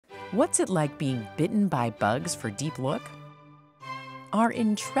What's it like being bitten by bugs for Deep Look? Our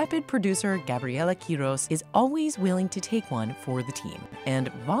intrepid producer, Gabriela Quirós, is always willing to take one for the team and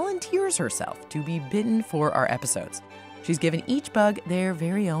volunteers herself to be bitten for our episodes. She's given each bug their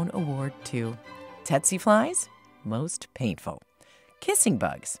very own award, too. Tsetse flies? Most painful. Kissing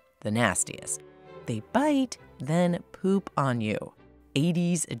bugs? The nastiest. They bite, then poop on you.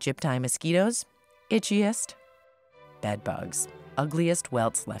 Aedes aegypti mosquitoes? Itchiest. Bed bugs? Ugliest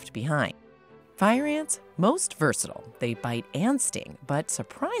welts left behind. Fire ants? Most versatile. They bite and sting, but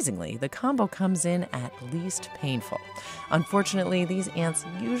surprisingly, the combo comes in at least painful. Unfortunately, these ants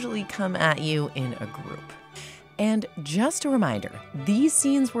usually come at you in a group. And just a reminder, these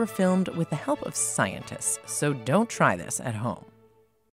scenes were filmed with the help of scientists, so don't try this at home.